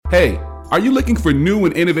Hey, are you looking for new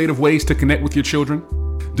and innovative ways to connect with your children?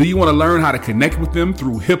 Do you want to learn how to connect with them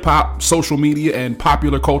through hip hop, social media, and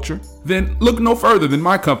popular culture? Then look no further than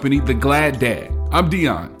my company, The Glad Dad. I'm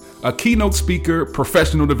Dion, a keynote speaker,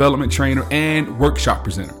 professional development trainer, and workshop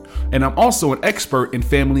presenter. And I'm also an expert in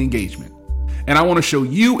family engagement. And I want to show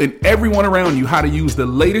you and everyone around you how to use the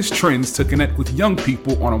latest trends to connect with young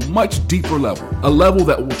people on a much deeper level, a level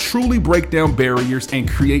that will truly break down barriers and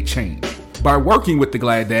create change. By working with The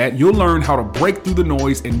Glad Dad, you'll learn how to break through the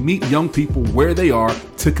noise and meet young people where they are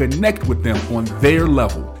to connect with them on their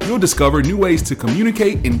level. You'll discover new ways to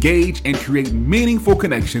communicate, engage, and create meaningful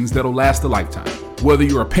connections that'll last a lifetime. Whether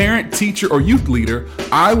you're a parent, teacher, or youth leader,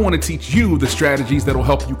 I want to teach you the strategies that'll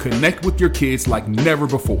help you connect with your kids like never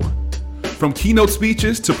before. From keynote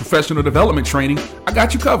speeches to professional development training, I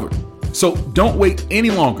got you covered. So don't wait any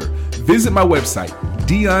longer. Visit my website,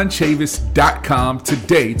 DionChavis.com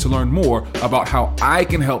today to learn more about how I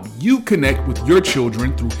can help you connect with your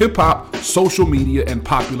children through hip hop, social media, and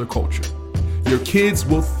popular culture. Your kids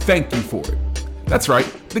will thank you for it. That's right,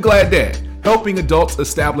 The Glad Dad, helping adults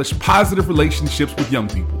establish positive relationships with young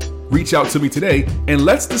people. Reach out to me today and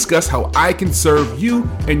let's discuss how I can serve you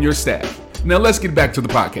and your staff. Now let's get back to the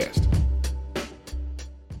podcast.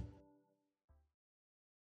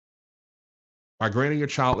 By granting your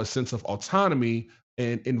child a sense of autonomy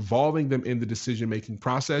and involving them in the decision-making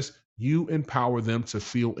process, you empower them to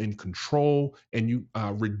feel in control and you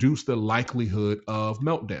reduce the likelihood of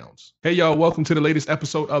meltdowns. Hey, y'all, welcome to the latest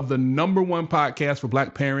episode of the #1 podcast for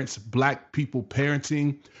Black parents, Black people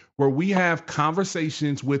parenting, where we have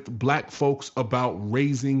conversations with Black folks about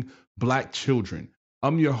raising Black children.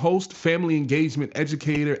 I'm your host, family engagement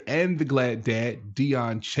educator, and the Glad Dad,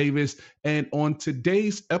 Dion Chavis. And on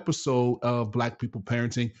today's episode of Black People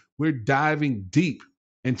Parenting, we're diving deep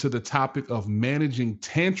into the topic of managing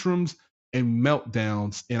tantrums and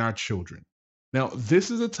meltdowns in our children. Now, this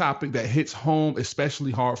is a topic that hits home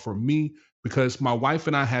especially hard for me because my wife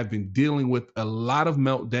and I have been dealing with a lot of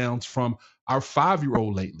meltdowns from our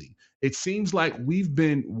 5-year-old lately. It seems like we've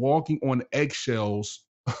been walking on eggshells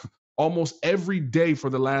almost every day for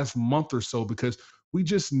the last month or so because we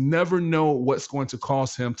just never know what's going to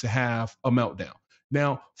cause him to have a meltdown.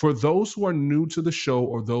 Now, for those who are new to the show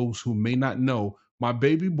or those who may not know, my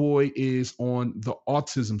baby boy is on the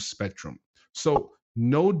autism spectrum. So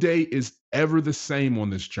no day is ever the same on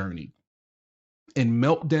this journey. And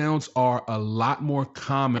meltdowns are a lot more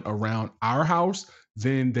common around our house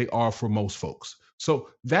than they are for most folks. So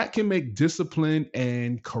that can make discipline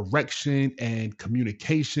and correction and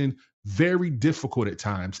communication very difficult at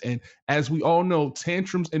times. And as we all know,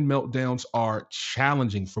 tantrums and meltdowns are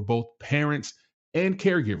challenging for both parents and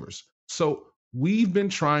caregivers. So we've been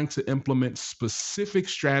trying to implement specific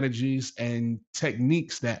strategies and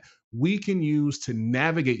techniques that we can use to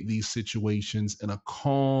navigate these situations in a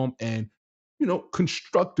calm and,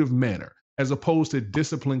 constructive manner, as opposed to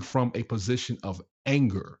disciplining from a position of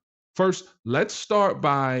anger. First, let's start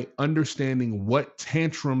by understanding what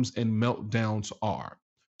tantrums and meltdowns are.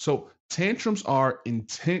 So tantrums are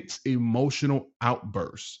intense emotional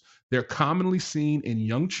outbursts. They're commonly seen in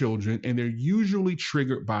young children, and they're usually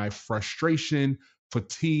triggered by frustration,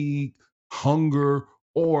 fatigue, hunger,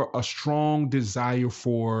 or a strong desire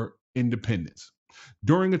for independence.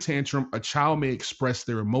 During a tantrum, a child may express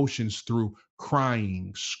their emotions through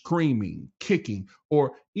crying, screaming, kicking,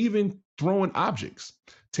 or even throwing objects.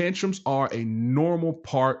 Tantrums are a normal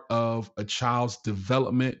part of a child's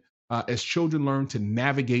development as children learn to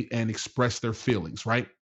navigate and express their feelings, right?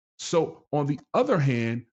 So on the other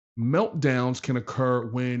hand, meltdowns can occur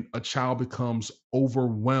when a child becomes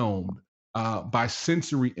overwhelmed by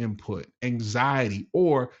sensory input, anxiety,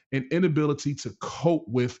 or an inability to cope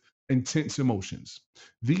with intense emotions.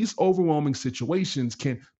 These overwhelming situations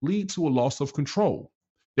can lead to a loss of control.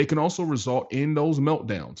 They can also result in those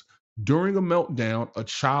meltdowns. During a meltdown, a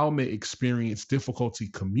child may experience difficulty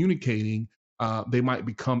communicating. They might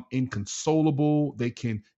become inconsolable. They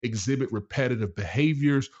can exhibit repetitive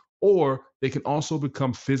behaviors, or they can also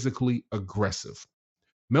become physically aggressive.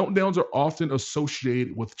 Meltdowns are often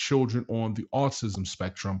associated with children on the autism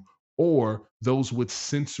spectrum or those with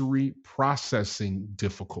sensory processing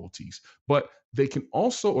difficulties, but they can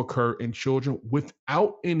also occur in children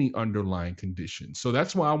without any underlying condition. So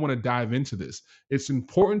that's why I want to dive into this. It's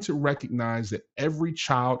important to recognize that every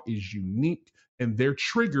child is unique and their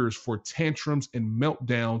triggers for tantrums and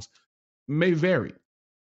meltdowns may vary.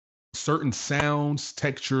 Certain sounds,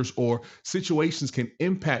 textures, or situations can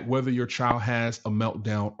impact whether your child has a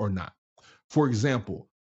meltdown or not. For example,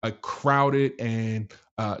 a crowded and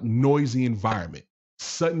noisy environment,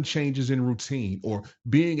 sudden changes in routine, or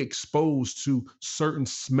being exposed to certain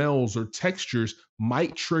smells or textures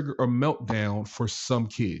might trigger a meltdown for some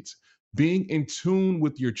kids. Being in tune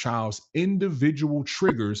with your child's individual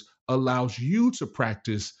triggers allows you to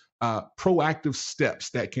practice proactive steps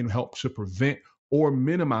that can help to prevent or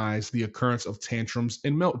minimize the occurrence of tantrums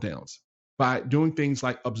and meltdowns. By doing things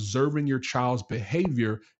like observing your child's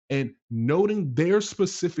behavior and noting their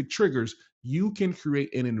specific triggers, you can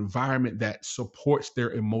create an environment that supports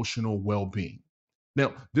their emotional well being.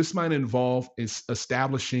 Now, this might involve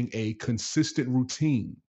establishing a consistent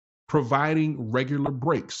routine, providing regular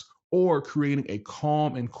breaks, or creating a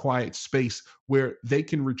calm and quiet space where they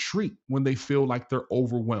can retreat when they feel like they're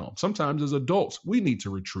overwhelmed. Sometimes, as adults, we need to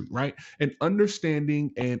retreat, right? And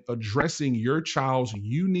understanding and addressing your child's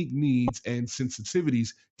unique needs and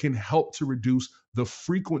sensitivities can help to reduce the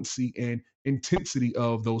frequency and intensity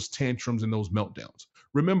of those tantrums and those meltdowns.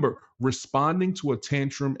 Remember, responding to a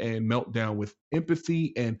tantrum and meltdown with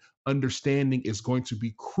empathy and understanding is going to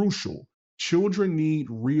be crucial. Children need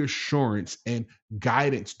reassurance and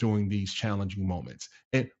guidance during these challenging moments.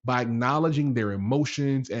 And by acknowledging their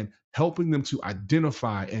emotions and helping them to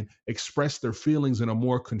identify and express their feelings in a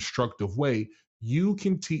more constructive way, you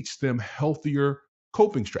can teach them healthier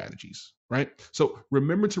coping strategies, right? So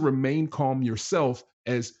remember to remain calm yourself,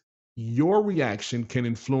 as your reaction can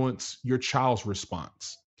influence your child's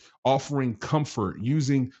response. Offering comfort,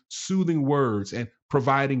 using soothing words, and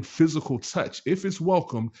providing physical touch, if it's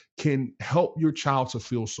welcome, can help your child to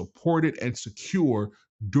feel supported and secure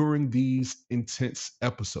during these intense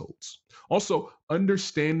episodes. Also,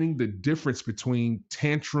 understanding the difference between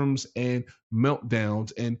tantrums and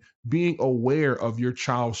meltdowns and being aware of your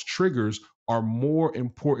child's triggers are more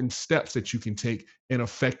important steps that you can take in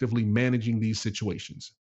effectively managing these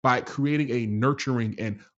situations. By creating a nurturing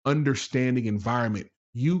and understanding environment,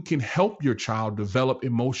 you can help your child develop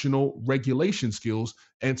emotional regulation skills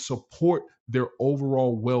and support their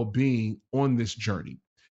overall well being on this journey.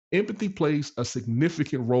 Empathy plays a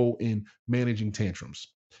significant role in managing tantrums.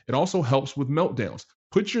 It also helps with meltdowns.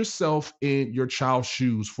 Put yourself in your child's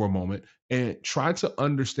shoes for a moment and try to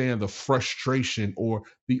understand the frustration or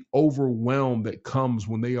the overwhelm that comes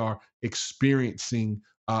when they are experiencing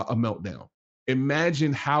a meltdown.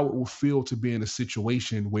 Imagine how it will feel to be in a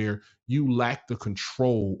situation where you lack the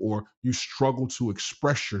control or you struggle to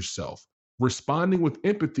express yourself. Responding with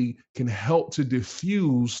empathy can help to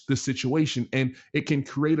diffuse the situation, and it can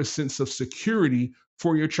create a sense of security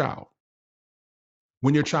for your child.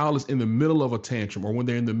 When your child is in the middle of a tantrum or when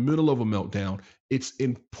they're in the middle of a meltdown, it's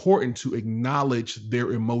important to acknowledge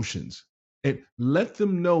their emotions and let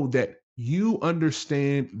them know that you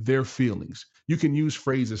understand their feelings. You can use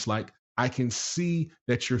phrases like, I can see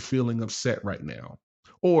that you're feeling upset right now.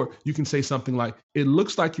 Or you can say something like, it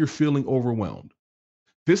looks like you're feeling overwhelmed.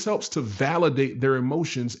 This helps to validate their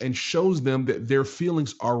emotions and shows them that their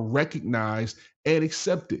feelings are recognized and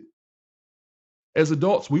accepted. As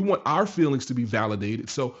adults, we want our feelings to be validated.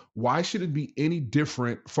 So, why should it be any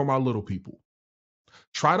different from our little people?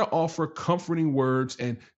 Try to offer comforting words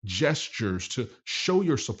and gestures to show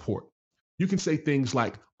your support. You can say things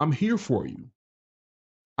like, I'm here for you.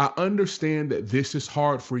 I understand that this is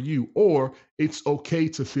hard for you, or it's okay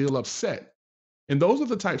to feel upset. And those are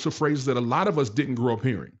the types of phrases that a lot of us didn't grow up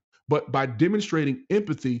hearing. But by demonstrating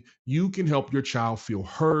empathy, you can help your child feel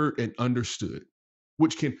heard and understood,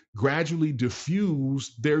 which can gradually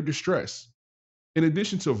diffuse their distress. In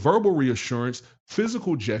addition to verbal reassurance,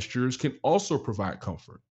 physical gestures can also provide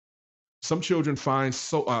comfort. Some children find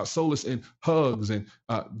solace in hugs and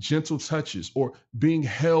gentle touches or being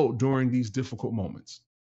held during these difficult moments.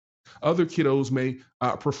 Other kiddos may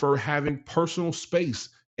prefer having personal space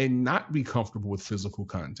and not be comfortable with physical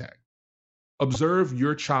contact. Observe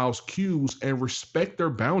your child's cues and respect their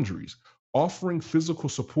boundaries, offering physical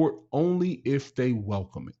support only if they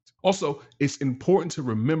welcome it. Also, it's important to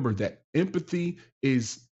remember that empathy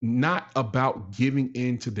is not about giving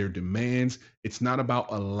in to their demands. It's not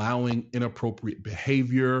about allowing inappropriate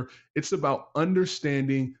behavior. It's about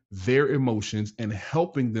understanding their emotions and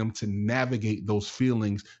helping them to navigate those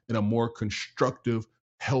feelings in a more constructive,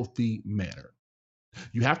 healthy manner.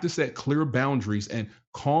 You have to set clear boundaries and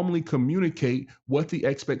calmly communicate what the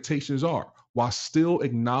expectations are while still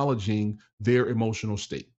acknowledging their emotional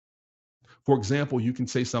state. For example, you can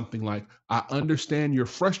say something like, I understand you're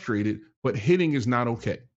frustrated, but hitting is not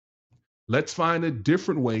okay. Let's find a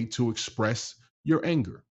different way to express your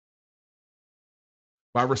anger.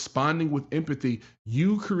 By responding with empathy,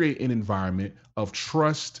 you create an environment of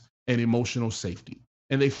trust and emotional safety,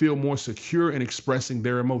 and they feel more secure in expressing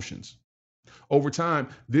their emotions. Over time,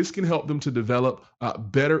 this can help them to develop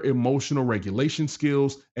better emotional regulation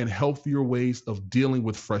skills and healthier ways of dealing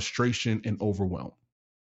with frustration and overwhelm.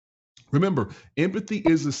 Remember, empathy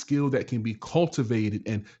is a skill that can be cultivated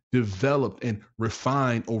and developed and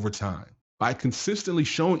refined over time. By consistently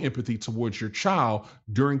showing empathy towards your child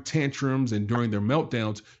during tantrums and during their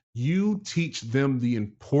meltdowns, you teach them the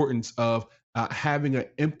importance of having an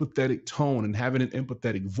empathetic tone and having an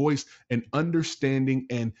empathetic voice and understanding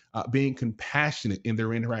and being compassionate in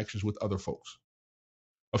their interactions with other folks.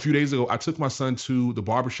 A few days ago, I took my son to the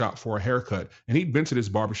barbershop for a haircut, and he'd been to this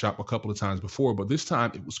barbershop a couple of times before, but this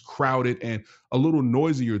time it was crowded and a little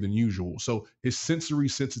noisier than usual. So his sensory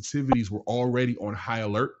sensitivities were already on high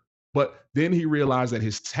alert. But then he realized that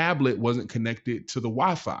his tablet wasn't connected to the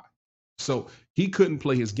Wi Fi. So he couldn't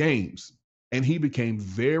play his games, and he became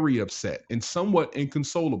very upset and somewhat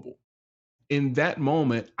inconsolable. In that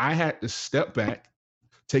moment, I had to step back,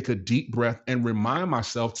 take a deep breath, and remind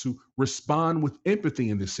myself to respond with empathy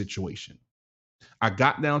in this situation. I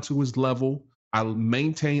got down to his level. I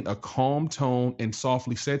maintained a calm tone and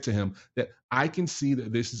softly said to him that I can see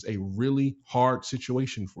that this is a really hard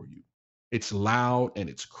situation for you. It's loud and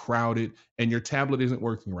it's crowded, and your tablet isn't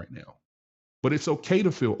working right now. But it's okay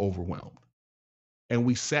to feel overwhelmed. And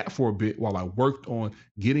we sat for a bit while I worked on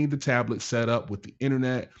getting the tablet set up with the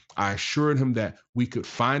internet. I assured him that we could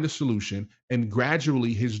find a solution, and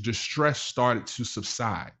gradually his distress started to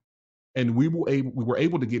subside. And we were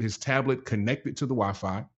able to get his tablet connected to the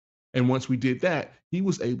Wi-Fi. And once we did that, he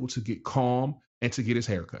was able to get calm and to get his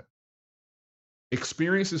haircut.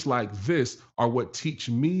 Experiences like this are what teach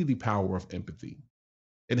me the power of empathy.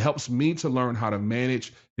 It helps me to learn how to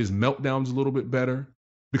manage his meltdowns a little bit better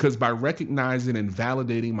because by recognizing and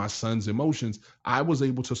validating my son's emotions, I was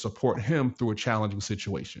able to support him through a challenging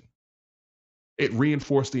situation. It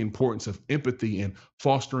reinforced the importance of empathy in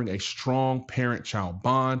fostering a strong parent child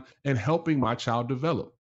bond and helping my child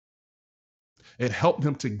develop. It helped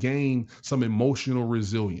him to gain some emotional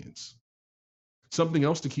resilience. Something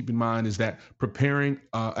else to keep in mind is that preparing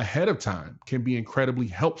ahead of time can be incredibly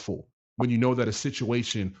helpful when you know that a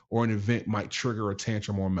situation or an event might trigger a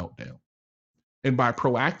tantrum or meltdown. And by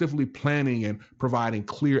proactively planning and providing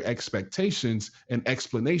clear expectations and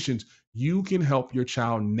explanations, you can help your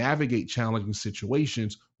child navigate challenging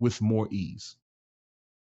situations with more ease.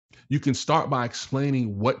 You can start by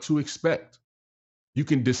explaining what to expect. You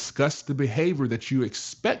can discuss the behavior that you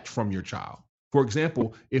expect from your child. For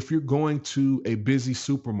example, if you're going to a busy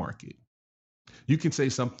supermarket, you can say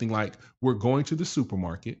something like, we're going to the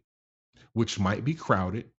supermarket, which might be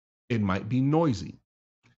crowded, it might be noisy.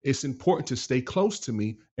 It's important to stay close to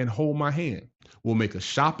me and hold my hand. We'll make a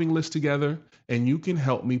shopping list together, and you can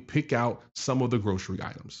help me pick out some of the grocery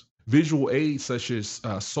items. Visual aids such as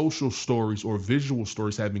social stories or visual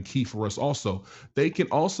stories have been key for us also. They can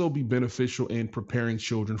also be beneficial in preparing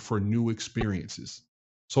children for new experiences.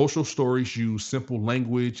 Social stories use simple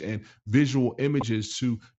language and visual images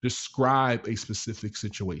to describe a specific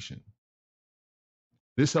situation.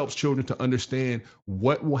 This helps children to understand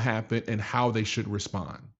what will happen and how they should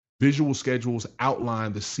respond. Visual schedules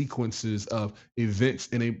outline the sequences of events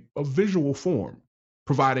in a visual form,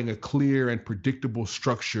 providing a clear and predictable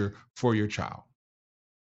structure for your child.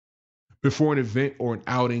 Before an event or an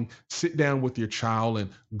outing, sit down with your child and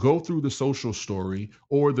go through the social story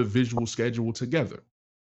or the visual schedule together.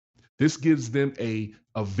 This gives them a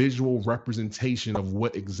visual representation of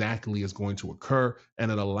what exactly is going to occur,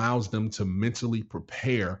 and it allows them to mentally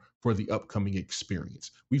prepare for the upcoming experience.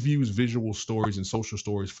 We've used visual stories and social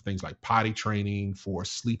stories for things like potty training, for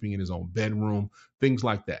sleeping in his own bedroom, things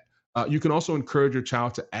like that. You can also encourage your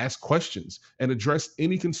child to ask questions and address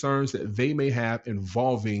any concerns that they may have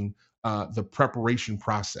involving the preparation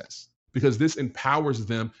process because this empowers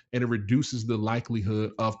them and it reduces the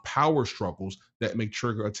likelihood of power struggles that may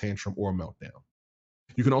trigger a tantrum or a meltdown.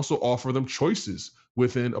 You can also offer them choices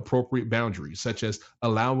within appropriate boundaries, such as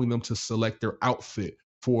allowing them to select their outfit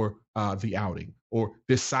for the outing or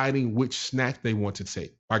deciding which snack they want to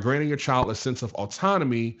take. By granting your child a sense of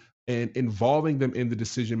autonomy and involving them in the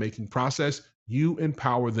decision making process, you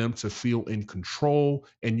empower them to feel in control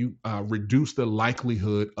and you reduce the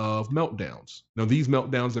likelihood of meltdowns. Now, these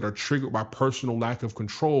meltdowns that are triggered by personal lack of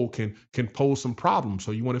control can pose some problems.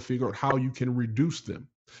 So you want to figure out how you can reduce them.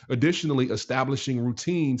 Additionally, establishing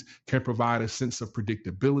routines can provide a sense of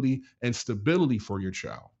predictability and stability for your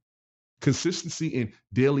child. Consistency in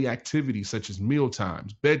daily activities such as meal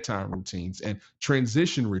times, bedtime routines, and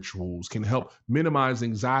transition rituals can help minimize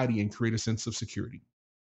anxiety and create a sense of security.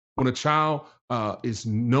 When a child is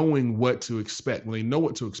knowing what to expect, when they know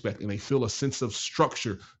what to expect and they feel a sense of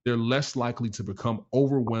structure, they're less likely to become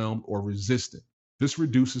overwhelmed or resistant. This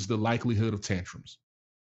reduces the likelihood of tantrums.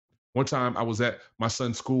 One time I was at my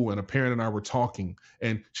son's school and a parent and I were talking,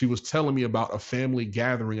 and she was telling me about a family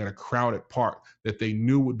gathering at a crowded park that they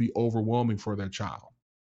knew would be overwhelming for their child,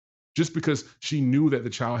 just because she knew that the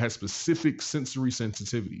child had specific sensory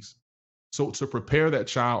sensitivities. So, to prepare that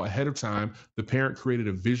child ahead of time, the parent created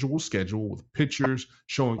a visual schedule with pictures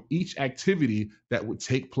showing each activity that would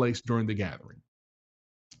take place during the gathering.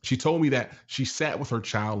 She told me that she sat with her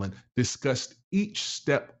child and discussed each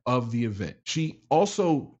step of the event. She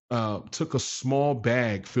also took a small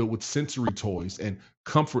bag filled with sensory toys and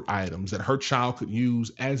comfort items that her child could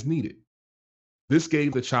use as needed. This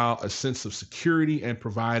gave the child a sense of security and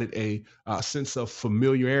provided a sense of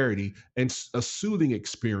familiarity and a soothing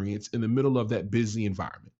experience in the middle of that busy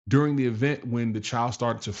environment. During the event, when the child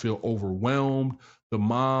started to feel overwhelmed, the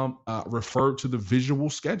mom referred to the visual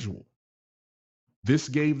schedule. This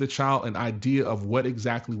gave the child an idea of what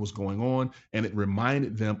exactly was going on, and it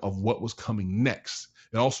reminded them of what was coming next.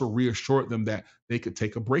 It also reassured them that they could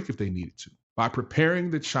take a break if they needed to. By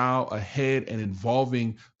preparing the child ahead and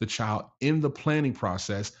involving the child in the planning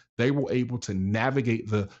process, they were able to navigate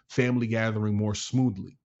the family gathering more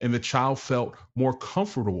smoothly. And the child felt more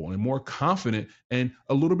comfortable and more confident and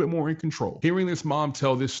a little bit more in control. Hearing this mom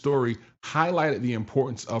tell this story highlighted the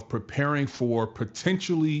importance of preparing for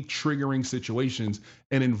potentially triggering situations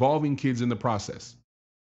and involving kids in the process.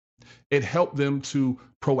 It helped them to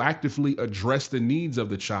proactively address the needs of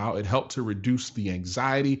the child. It helped to reduce the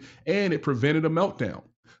anxiety and it prevented a meltdown.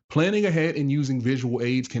 Planning ahead and using visual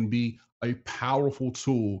aids can be a powerful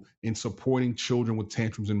tool in supporting children with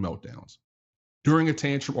tantrums and meltdowns. During a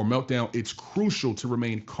tantrum or meltdown, it's crucial to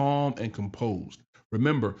remain calm and composed.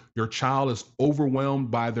 Remember, your child is overwhelmed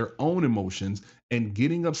by their own emotions, and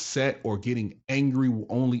getting upset or getting angry will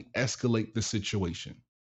only escalate the situation.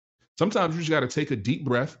 Sometimes you just got to take a deep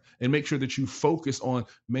breath and make sure that you focus on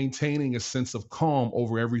maintaining a sense of calm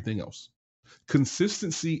over everything else.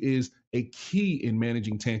 Consistency is a key in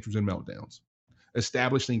managing tantrums and meltdowns.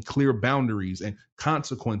 Establishing clear boundaries and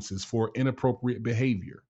consequences for inappropriate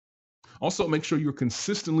behavior. Also, make sure you're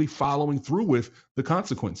consistently following through with the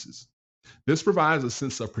consequences. This provides a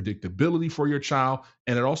sense of predictability for your child,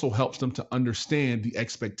 and it also helps them to understand the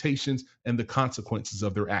expectations and the consequences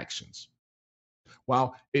of their actions.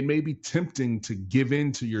 While it may be tempting to give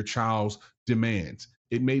in to your child's demands,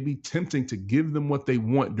 it may be tempting to give them what they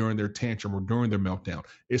want during their tantrum or during their meltdown.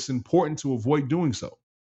 It's important to avoid doing so.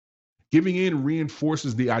 Giving in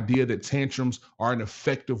reinforces the idea that tantrums are an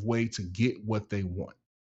effective way to get what they want.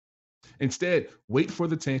 Instead, wait for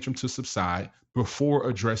the tantrum to subside before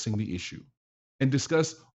addressing the issue and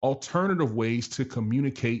discuss alternative ways to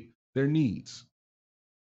communicate their needs.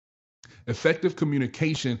 Effective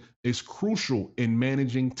communication is crucial in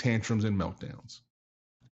managing tantrums and meltdowns.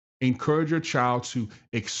 Encourage your child to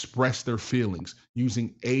express their feelings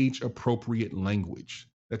using age appropriate language.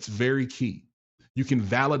 That's very key. You can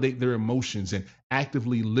validate their emotions and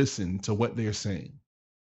actively listen to what they're saying.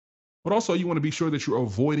 But also, you want to be sure that you're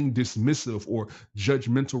avoiding dismissive or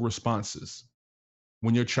judgmental responses.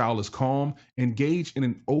 When your child is calm, engage in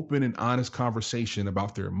an open and honest conversation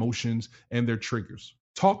about their emotions and their triggers.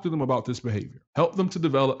 Talk to them about this behavior. Help them to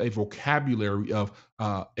develop a vocabulary of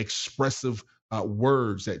expressive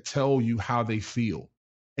words that tell you how they feel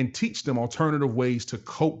and teach them alternative ways to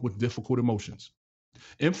cope with difficult emotions.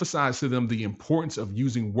 Emphasize to them the importance of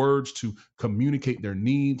using words to communicate their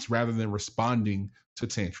needs rather than responding to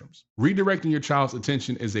tantrums. Redirecting your child's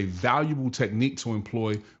attention is a valuable technique to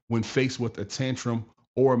employ when faced with a tantrum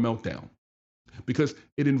or a meltdown because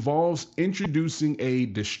it involves introducing a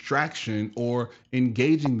distraction or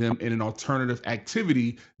engaging them in an alternative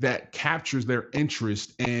activity that captures their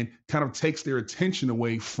interest and kind of takes their attention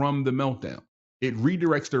away from the meltdown. It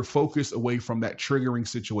redirects their focus away from that triggering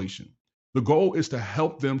situation. The goal is to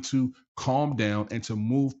help them to calm down and to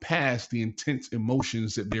move past the intense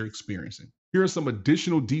emotions that they're experiencing. Here are some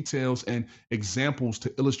additional details and examples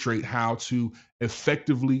to illustrate how to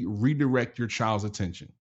effectively redirect your child's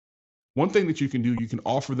attention. One thing that you can do, you can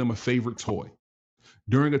offer them a favorite toy.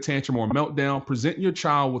 During a tantrum or meltdown, present your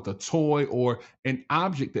child with a toy or an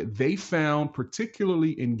object that they found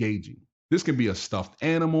particularly engaging. This can be a stuffed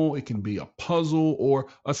animal, it can be a puzzle or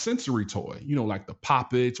a sensory toy, like the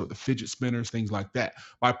poppets or the fidget spinners, things like that.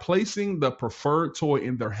 By placing the preferred toy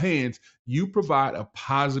in their hands, you provide a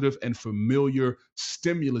positive and familiar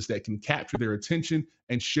stimulus that can capture their attention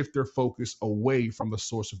and shift their focus away from the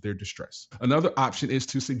source of their distress. Another option is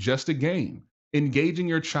to suggest a game. Engaging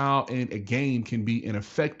your child in a game can be an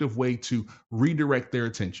effective way to redirect their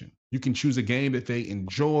attention. You can choose a game that they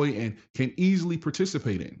enjoy and can easily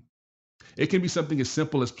participate in. It can be something as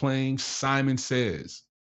simple as playing Simon Says,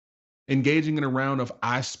 engaging in a round of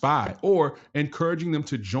I Spy, or encouraging them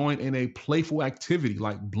to join in a playful activity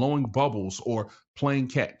like blowing bubbles or playing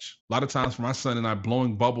catch. A lot of times for my son and I,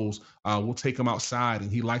 blowing bubbles, we'll take him outside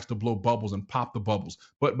and he likes to blow bubbles and pop the bubbles.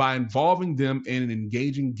 But by involving them in an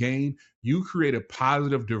engaging game, you create a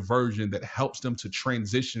positive diversion that helps them to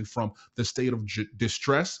transition from the state of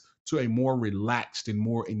distress to a more relaxed and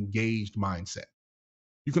more engaged mindset.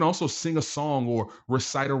 You can also sing a song or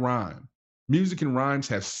recite a rhyme. Music and rhymes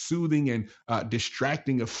have soothing and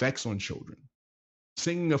distracting effects on children.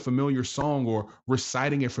 Singing a familiar song or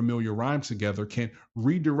reciting a familiar rhyme together can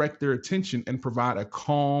redirect their attention and provide a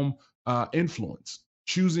calm influence.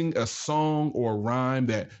 Choosing a song or a rhyme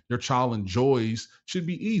that your child enjoys should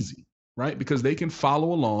be easy, right? Because they can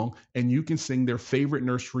follow along and you can sing their favorite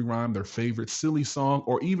nursery rhyme, their favorite silly song,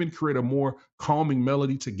 or even create a more calming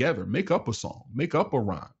melody together. Make up a song, make up a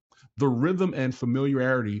rhyme. The rhythm and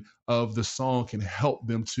familiarity of the song can help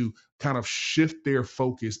them to kind of shift their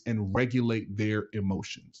focus and regulate their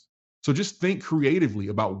emotions. So just think creatively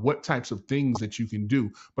about what types of things that you can do,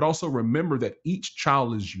 but also remember that each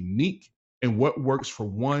child is unique and what works for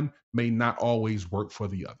one may not always work for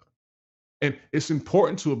the other. And it's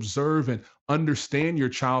important to observe and understand your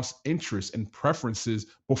child's interests and preferences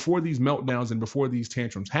before these meltdowns and before these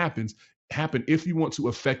tantrums happen if you want to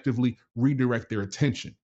effectively redirect their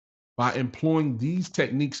attention. By employing these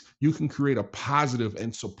techniques, you can create a positive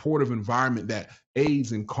and supportive environment that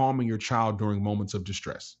aids in calming your child during moments of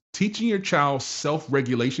distress. Teaching your child self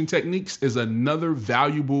regulation techniques is another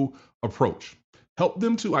valuable approach. Help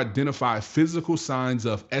them to identify physical signs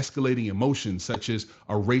of escalating emotions, such as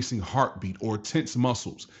a racing heartbeat or tense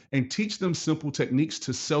muscles, and teach them simple techniques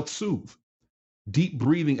to self soothe. Deep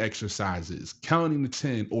breathing exercises, counting to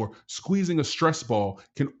 10, or squeezing a stress ball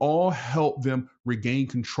can all help them regain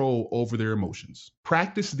control over their emotions.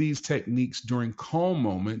 Practice these techniques during calm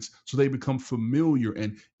moments so they become familiar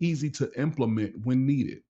and easy to implement when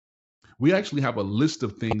needed. We actually have a list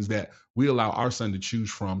of things that we allow our son to choose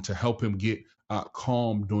from to help him get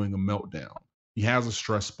calm during a meltdown. He has a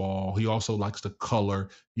stress ball. He also likes to color.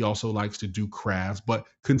 He also likes to do crafts. But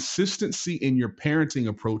consistency in your parenting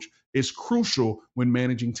approach is crucial when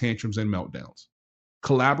managing tantrums and meltdowns.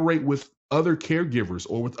 Collaborate with other caregivers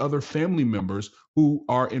or with other family members who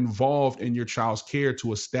are involved in your child's care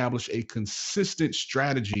to establish a consistent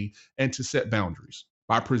strategy and to set boundaries.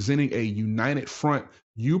 By presenting a united front,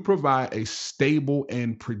 you provide a stable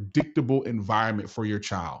and predictable environment for your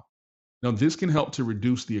child. Now, this can help to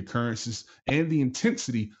reduce the occurrences and the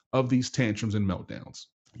intensity of these tantrums and meltdowns.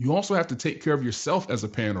 You also have to take care of yourself as a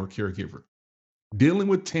parent or caregiver. Dealing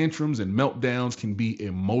with tantrums and meltdowns can be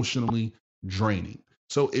emotionally draining.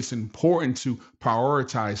 So it's important to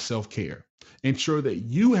prioritize self care. Ensure that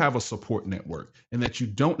you have a support network and that you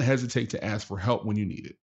don't hesitate to ask for help when you need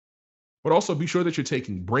it. But also be sure that you're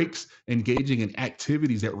taking breaks, engaging in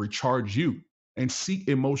activities that recharge you, and seek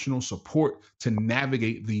emotional support to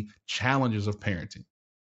navigate the challenges of parenting.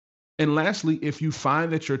 And lastly, if you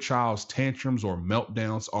find that your child's tantrums or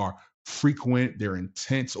meltdowns are frequent, they're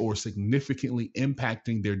intense, or significantly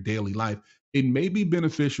impacting their daily life, it may be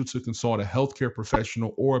beneficial to consult a healthcare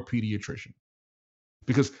professional or a pediatrician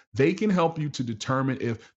because they can help you to determine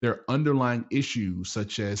if there are underlying issues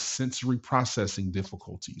such as sensory processing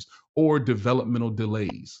difficulties or developmental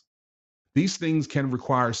delays. These things can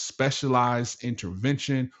require specialized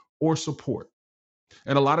intervention or support.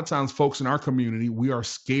 And a lot of times, folks in our community, we are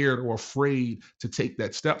scared or afraid to take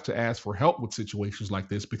that step to ask for help with situations like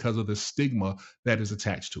this because of the stigma that is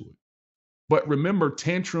attached to it. But remember,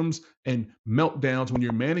 tantrums and meltdowns, when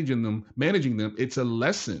you're managing them, it's a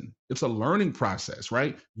lesson. It's a learning process,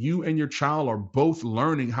 right? You and your child are both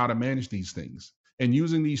learning how to manage these things. And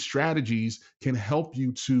using these strategies can help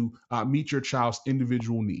you to meet your child's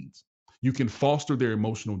individual needs. You can foster their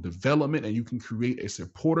emotional development and you can create a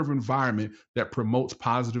supportive environment that promotes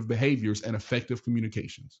positive behaviors and effective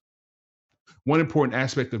communications. One important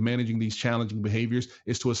aspect of managing these challenging behaviors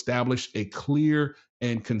is to establish a clear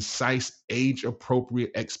and concise age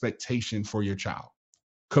appropriate expectation for your child.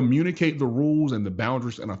 Communicate the rules and the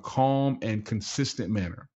boundaries in a calm and consistent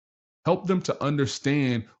manner. Help them to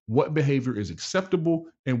understand what behavior is acceptable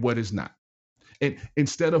and what is not. And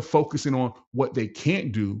instead of focusing on what they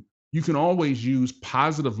can't do, you can always use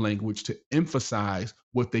positive language to emphasize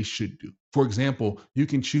what they should do. For example, you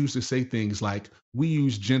can choose to say things like, we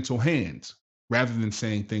use gentle hands, rather than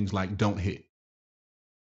saying things like, don't hit.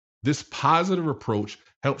 This positive approach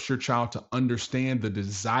helps your child to understand the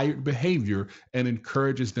desired behavior and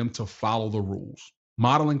encourages them to follow the rules.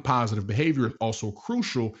 Modeling positive behavior is also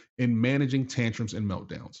crucial in managing tantrums and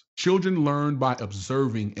meltdowns. Children learn by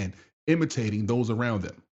observing and imitating those around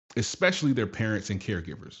them, especially their parents and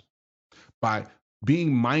caregivers. By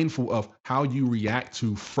being mindful of how you react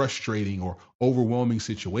to frustrating or overwhelming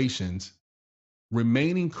situations,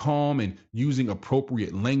 remaining calm and using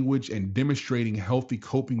appropriate language and demonstrating healthy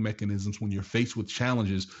coping mechanisms when you're faced with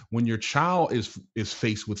challenges, when your child is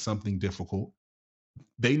faced with something difficult,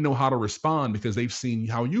 they know how to respond because they've seen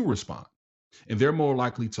how you respond, and they're more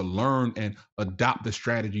likely to learn and adopt the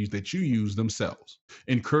strategies that you use themselves.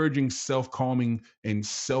 Encouraging self calming and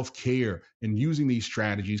self care and using these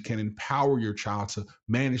strategies can empower your child to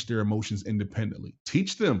manage their emotions independently.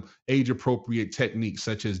 Teach them age appropriate techniques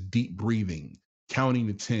such as deep breathing, counting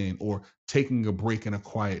to 10, or taking a break in a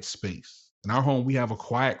quiet space. In our home, we have a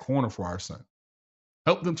quiet corner for our son.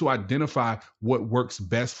 Help them to identify what works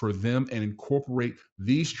best for them and incorporate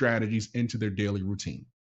these strategies into their daily routine.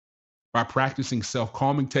 By practicing self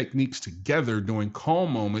calming techniques together during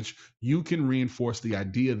calm moments, you can reinforce the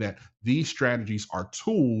idea that these strategies are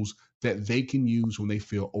tools that they can use when they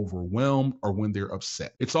feel overwhelmed or when they're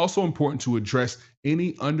upset. It's also important to address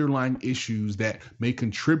any underlying issues that may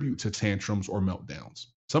contribute to tantrums or meltdowns.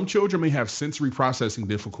 Some children may have sensory processing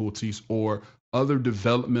difficulties or other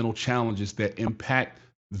developmental challenges that impact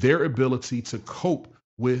their ability to cope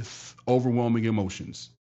with overwhelming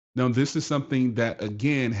emotions. Now, this is something that,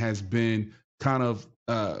 again, has been kind of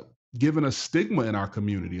given a stigma in our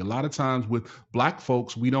community. A lot of times with Black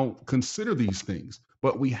folks, we don't consider these things,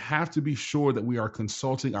 but we have to be sure that we are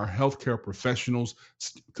consulting our healthcare professionals,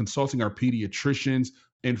 consulting our pediatricians,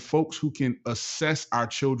 and folks who can assess our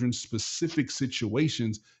children's specific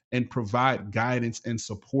situations and provide guidance and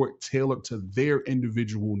support tailored to their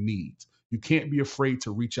individual needs. You can't be afraid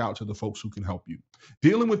to reach out to the folks who can help you.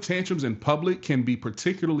 Dealing with tantrums in public can be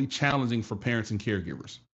particularly challenging for parents and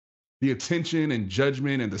caregivers. The attention and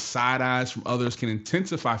judgment and the side eyes from others can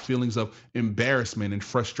intensify feelings of embarrassment and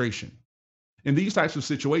frustration. In these types of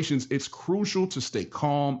situations, it's crucial to stay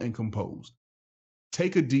calm and composed.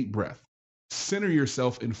 Take a deep breath, center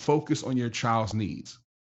yourself, and focus on your child's needs.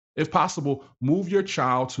 If possible, move your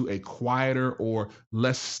child to a quieter or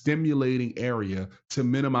less stimulating area to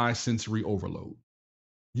minimize sensory overload.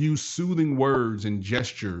 Use soothing words and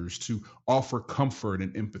gestures to offer comfort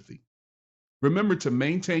and empathy. Remember to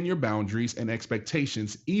maintain your boundaries and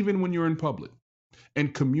expectations even when you're in public,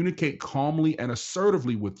 and communicate calmly and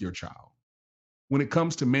assertively with your child. When it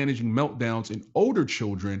comes to managing meltdowns in older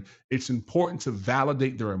children, it's important to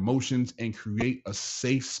validate their emotions and create a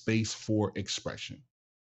safe space for expression.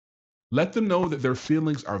 Let them know that their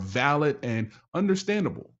feelings are valid and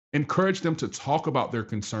understandable. Encourage them to talk about their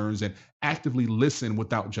concerns and actively listen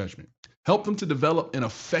without judgment. Help them to develop an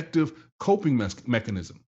effective coping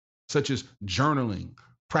mechanism, such as journaling,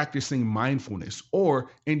 practicing mindfulness, or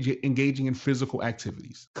engaging in physical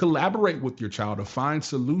activities. Collaborate with your child to find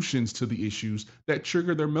solutions to the issues that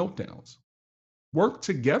trigger their meltdowns. Work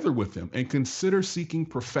together with them and consider seeking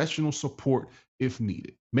professional support if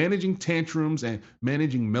needed. Managing tantrums and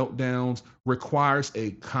managing meltdowns requires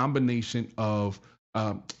a combination of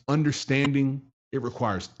understanding, it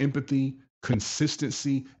requires empathy,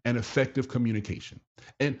 consistency, and effective communication.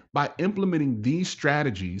 And by implementing these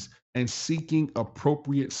strategies and seeking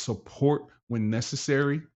appropriate support when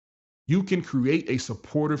necessary, you can create a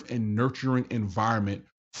supportive and nurturing environment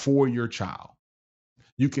for your child.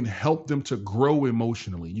 You can help them to grow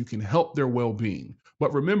emotionally. You can help their well being.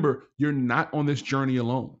 But remember, you're not on this journey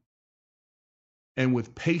alone. And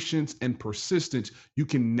with patience and persistence, you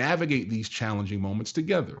can navigate these challenging moments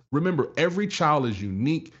together. Remember, every child is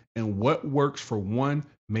unique, and what works for one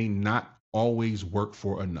may not always work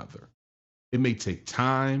for another. It may take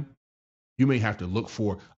time. You may have to look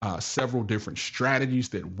for several different strategies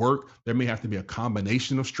that work. There may have to be a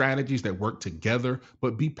combination of strategies that work together,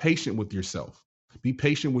 but be patient with yourself. Be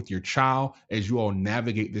patient with your child as you all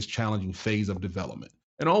navigate this challenging phase of development.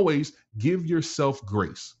 And always give yourself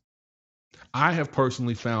grace. I have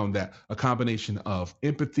personally found that a combination of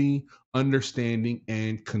empathy, understanding,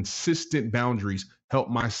 and consistent boundaries help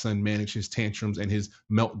my son manage his tantrums and his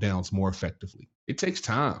meltdowns more effectively. It takes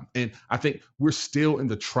time. And I think we're still in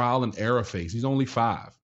the trial and error phase. He's only 5,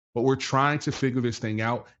 but we're trying to figure this thing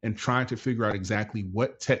out and trying to figure out exactly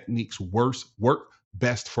what techniques work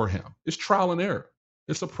best for him. It's trial and error.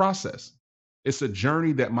 It's a process. It's a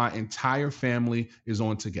journey that my entire family is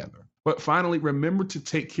on together. But finally, remember to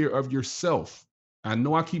take care of yourself. I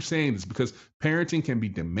know I keep saying this because parenting can be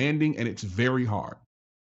demanding and it's very hard.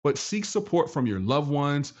 But seek support from your loved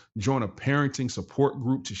ones, join a parenting support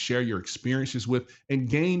group to share your experiences with, and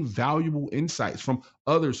gain valuable insights from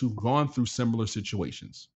others who've gone through similar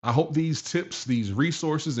situations. I hope these tips, these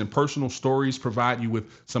resources, and personal stories provide you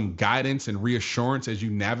with some guidance and reassurance as you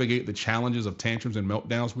navigate the challenges of tantrums and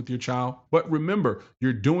meltdowns with your child. But remember,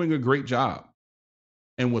 you're doing a great job.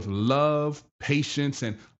 And with love, patience,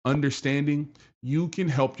 and understanding, you can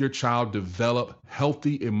help your child develop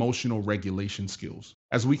healthy emotional regulation skills.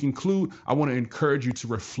 As we conclude, I want to encourage you to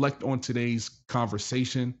reflect on today's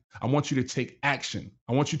conversation. I want you to take action.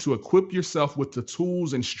 I want you to equip yourself with the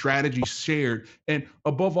tools and strategies shared, and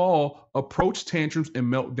above all, approach tantrums and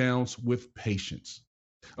meltdowns with patience.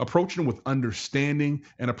 Approach them with understanding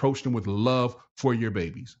and approach them with love for your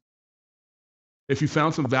babies. If you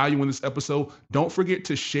found some value in this episode, don't forget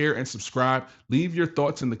to share and subscribe. Leave your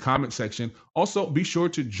thoughts in the comment section. Also, be sure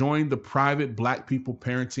to join the private Black People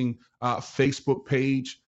Parenting Facebook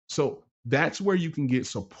page. So that's where you can get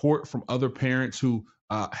support from other parents who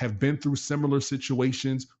have been through similar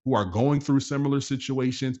situations, who are going through similar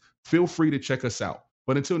situations. Feel free to check us out.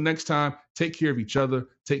 But until next time, take care of each other,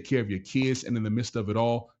 take care of your kids, and in the midst of it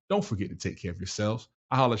all, don't forget to take care of yourselves.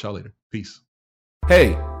 I'll holler at y'all later. Peace.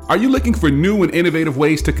 Hey, are you looking for new and innovative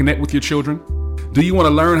ways to connect with your children? Do you want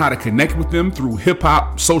to learn how to connect with them through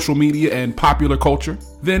hip-hop, social media, and popular culture?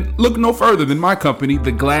 Then look no further than my company,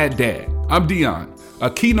 The Glad Dad. I'm Dion,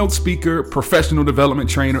 a keynote speaker, professional development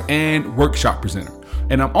trainer, and workshop presenter.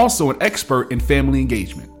 And I'm also an expert in family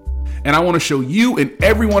engagement. And I want to show you and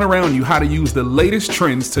everyone around you how to use the latest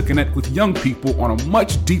trends to connect with young people on a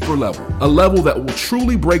much deeper level, a level that will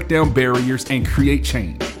truly break down barriers and create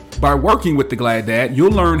change. By working with The Glad Dad,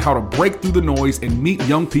 you'll learn how to break through the noise and meet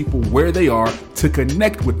young people where they are to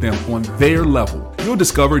connect with them on their level. You'll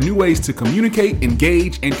discover new ways to communicate,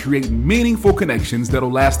 engage, and create meaningful connections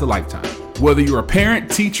that'll last a lifetime. Whether you're a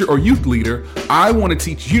parent, teacher, or youth leader, I want to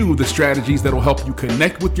teach you the strategies that'll help you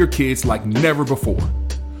connect with your kids like never before.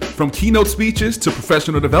 From keynote speeches to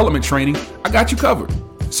professional development training, I got you covered.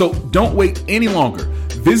 So don't wait any longer.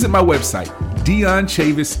 Visit my website,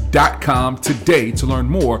 DionChavis.com today to learn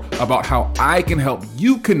more about how I can help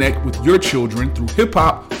you connect with your children through hip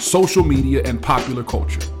hop, social media, and popular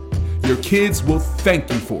culture. Your kids will thank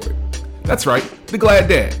you for it. That's right, The Glad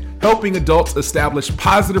Dad, helping adults establish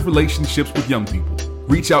positive relationships with young people.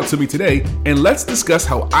 Reach out to me today and let's discuss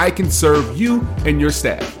how I can serve you and your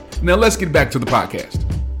staff. Now let's get back to the podcast.